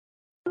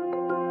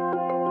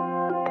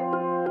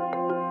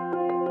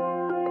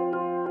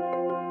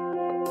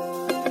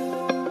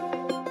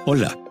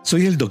Hola,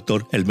 soy el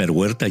Dr. Elmer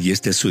Huerta y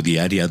esta es su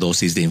diaria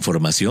dosis de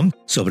información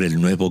sobre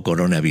el nuevo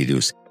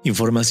coronavirus.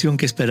 Información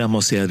que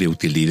esperamos sea de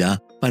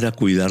utilidad para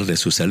cuidar de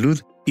su salud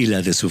y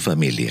la de su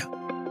familia.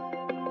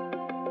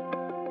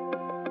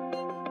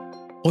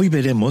 Hoy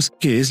veremos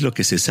qué es lo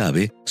que se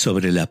sabe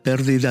sobre la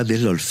pérdida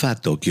del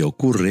olfato que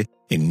ocurre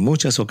en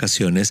muchas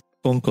ocasiones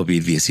con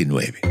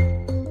COVID-19.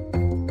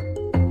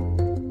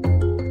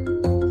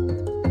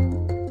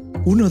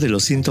 Uno de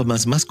los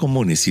síntomas más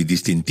comunes y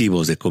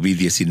distintivos de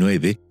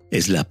COVID-19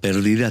 es la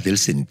pérdida del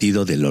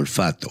sentido del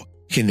olfato,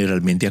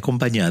 generalmente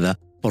acompañada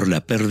por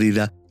la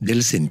pérdida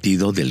del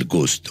sentido del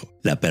gusto.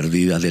 La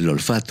pérdida del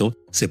olfato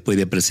se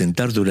puede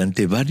presentar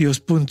durante varios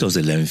puntos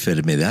de la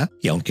enfermedad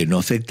y aunque no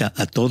afecta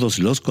a todos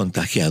los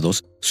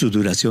contagiados, su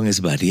duración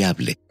es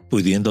variable,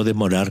 pudiendo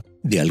demorar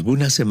de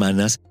algunas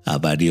semanas a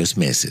varios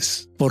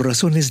meses. Por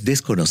razones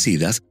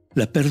desconocidas,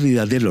 la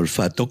pérdida del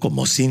olfato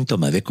como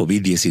síntoma de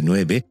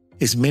COVID-19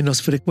 es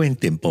menos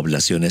frecuente en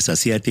poblaciones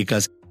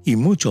asiáticas y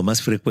mucho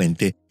más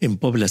frecuente en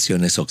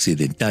poblaciones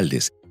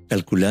occidentales,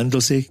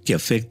 calculándose que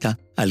afecta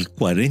al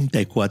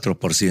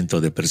 44%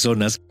 de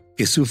personas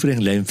que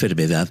sufren la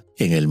enfermedad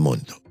en el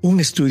mundo.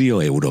 Un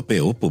estudio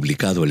europeo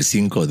publicado el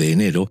 5 de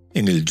enero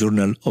en el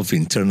Journal of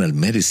Internal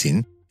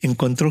Medicine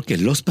encontró que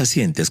los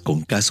pacientes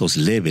con casos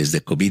leves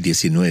de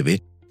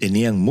COVID-19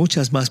 tenían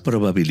muchas más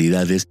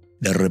probabilidades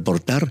de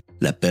reportar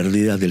la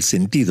pérdida del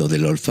sentido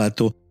del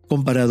olfato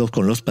comparados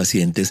con los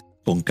pacientes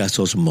con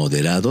casos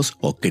moderados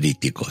o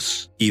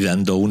críticos. Y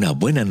dando una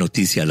buena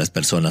noticia a las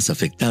personas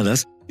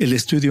afectadas, el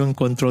estudio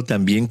encontró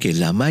también que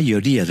la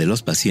mayoría de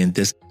los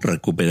pacientes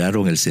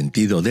recuperaron el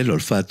sentido del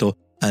olfato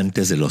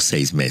antes de los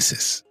 6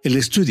 meses. El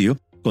estudio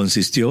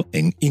consistió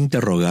en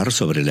interrogar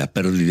sobre la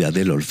pérdida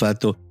del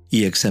olfato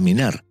y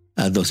examinar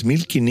a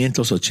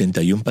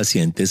 2.581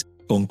 pacientes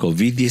con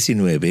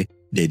COVID-19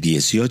 de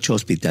 18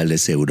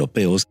 hospitales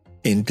europeos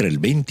entre el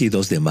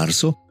 22 de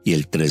marzo y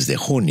el 3 de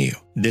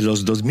junio. De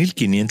los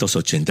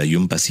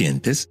 2.581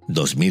 pacientes,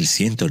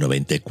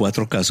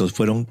 2.194 casos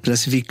fueron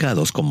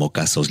clasificados como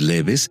casos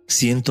leves,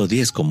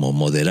 110 como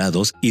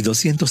moderados y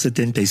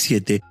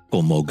 277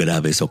 como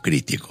graves o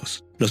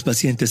críticos. Los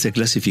pacientes se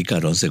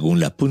clasificaron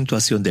según la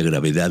puntuación de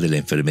gravedad de la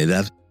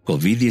enfermedad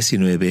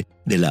COVID-19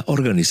 de la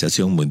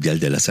Organización Mundial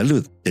de la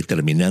Salud,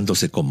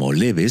 determinándose como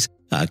leves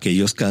a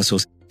aquellos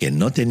casos que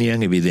no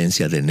tenían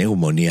evidencia de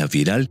neumonía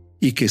viral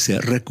y que se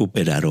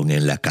recuperaron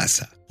en la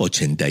casa.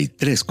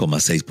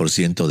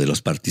 83,6% de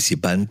los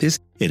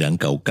participantes eran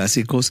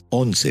caucásicos,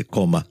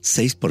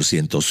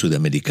 11,6%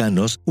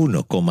 sudamericanos,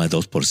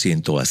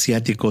 1,2%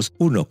 asiáticos,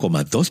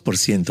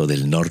 1,2%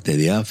 del norte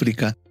de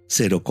África,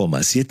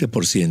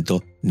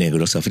 0,7%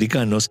 negros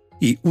africanos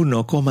y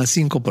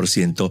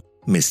 1,5%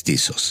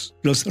 mestizos.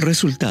 Los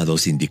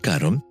resultados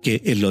indicaron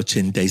que el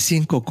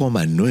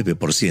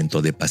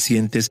 85,9% de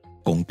pacientes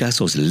con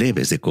casos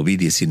leves de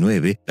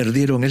COVID-19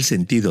 perdieron el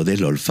sentido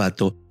del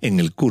olfato en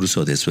el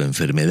curso de su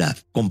enfermedad,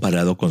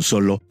 comparado con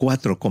solo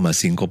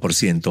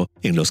 4,5%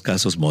 en los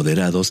casos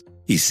moderados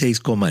y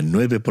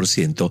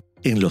 6,9%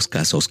 en los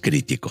casos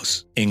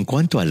críticos. En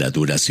cuanto a la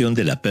duración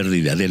de la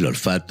pérdida del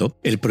olfato,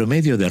 el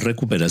promedio de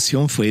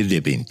recuperación fue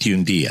de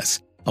 21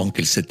 días,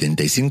 aunque el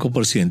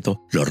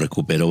 75% lo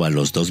recuperó a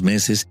los 2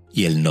 meses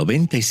y el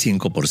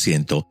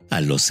 95%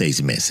 a los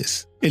 6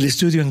 meses. El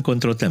estudio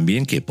encontró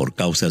también que por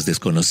causas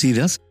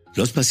desconocidas,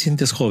 los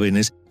pacientes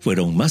jóvenes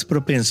fueron más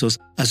propensos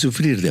a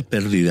sufrir de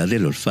pérdida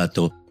del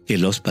olfato que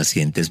los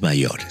pacientes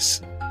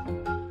mayores.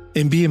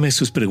 Envíeme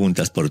sus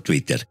preguntas por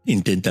Twitter.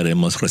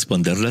 Intentaremos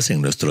responderlas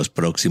en nuestros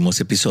próximos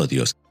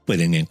episodios.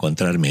 Pueden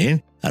encontrarme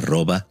en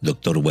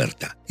 @Dr.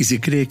 Huerta. Y si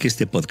cree que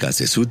este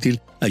podcast es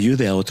útil,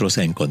 ayude a otros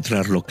a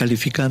encontrarlo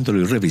calificándolo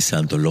y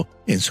revisándolo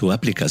en su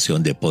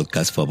aplicación de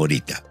podcast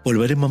favorita.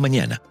 Volveremos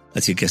mañana,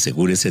 así que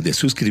asegúrese de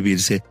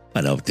suscribirse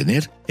para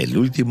obtener el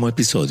último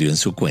episodio en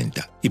su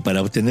cuenta. Y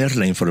para obtener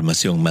la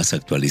información más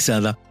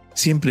actualizada,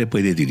 siempre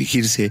puede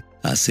dirigirse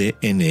a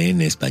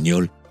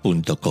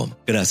cnnespañol.com.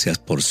 Gracias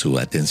por su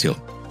atención.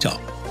 Chao.